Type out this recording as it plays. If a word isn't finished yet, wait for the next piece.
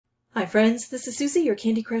Hi friends, this is Susie, your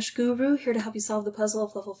Candy Crush guru, here to help you solve the puzzle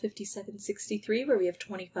of level 5763, where we have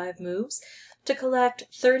 25 moves to collect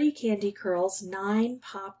 30 candy curls, 9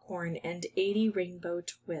 popcorn, and 80 rainbow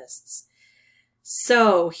twists.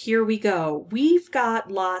 So here we go. We've got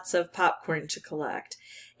lots of popcorn to collect,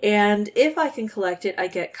 and if I can collect it, I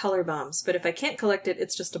get color bombs, but if I can't collect it,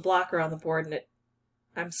 it's just a blocker on the board and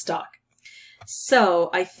I'm stuck.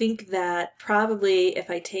 So I think that probably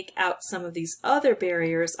if I take out some of these other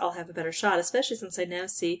barriers, I'll have a better shot, especially since I now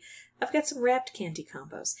see I've got some wrapped candy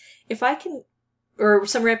combos. If I can, or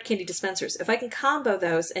some wrapped candy dispensers, if I can combo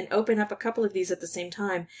those and open up a couple of these at the same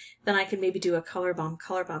time, then I can maybe do a color bomb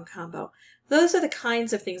combo. Those are the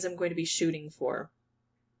kinds of things I'm going to be shooting for.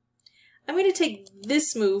 I'm going to take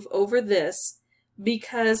this move over this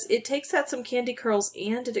because it takes out some candy curls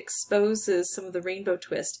and it exposes some of the rainbow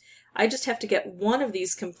twist. I just have to get one of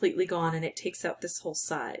these completely gone and it takes out this whole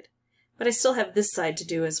side. But I still have this side to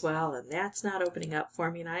do as well, and that's not opening up for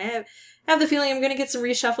me. And I have the feeling I'm going to get some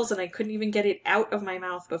reshuffles and I couldn't even get it out of my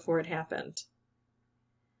mouth before it happened.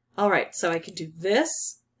 Alright, so I can do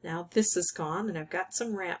this. Now this is gone and I've got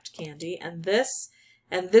some wrapped candy. And this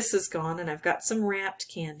is gone and I've got some wrapped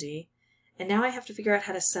candy. And now I have to figure out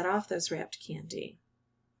how to set off those wrapped candy.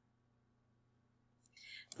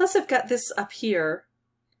 Plus I've got this up here.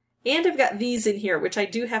 And I've got these in here, which I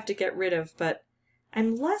do have to get rid of, but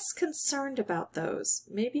I'm less concerned about those.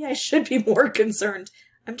 Maybe I should be more concerned.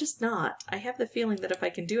 I'm just not. I have the feeling that if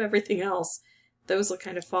I can do everything else, those will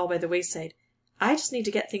kind of fall by the wayside. I just need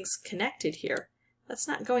to get things connected here. That's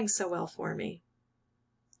not going so well for me.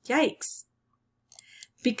 Yikes.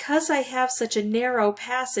 Because I have such a narrow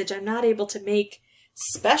passage, I'm not able to make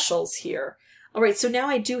specials here. All right, so now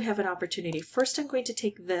I do have an opportunity. First, I'm going to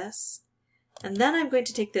take this. And then I'm going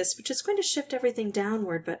to take this, which is going to shift everything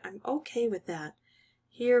downward, but I'm okay with that.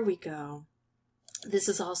 Here we go. This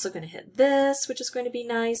is also going to hit this, which is going to be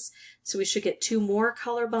nice. So we should get 2 more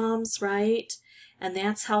color bombs, right? And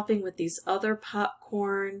that's helping with these other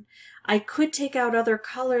popcorn. I could take out other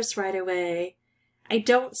colors right away. I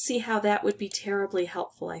don't see how that would be terribly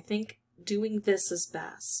helpful. I think doing this is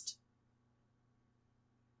best.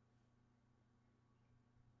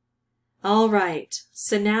 All right,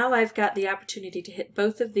 so now I've got the opportunity to hit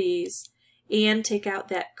both of these and take out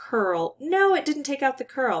that curl. No, it didn't take out the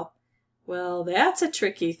curl. Well, that's a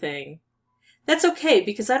tricky thing. That's okay,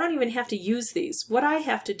 because I don't even have to use these. What I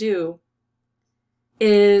have to do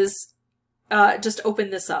is just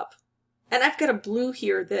open this up. And I've got a blue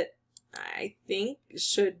here that I think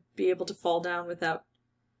should be able to fall down without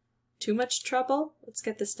too much trouble. Let's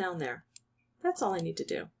get this down there. That's all I need to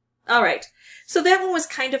do. All right, so that one was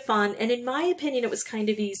kind of fun, and in my opinion, it was kind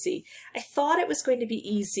of easy. I thought it was going to be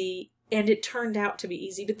easy, and it turned out to be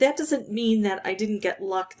easy, but that doesn't mean that I didn't get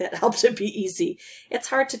luck that helped it be easy. It's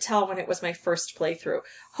hard to tell when it was my first playthrough.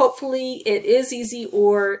 Hopefully it is easy,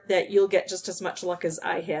 or that you'll get just as much luck as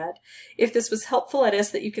I had. If this was helpful, I'd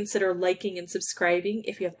ask that you consider liking and subscribing.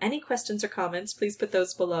 If you have any questions or comments, please put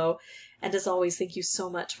those below. And as always, thank you so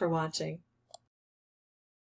much for watching.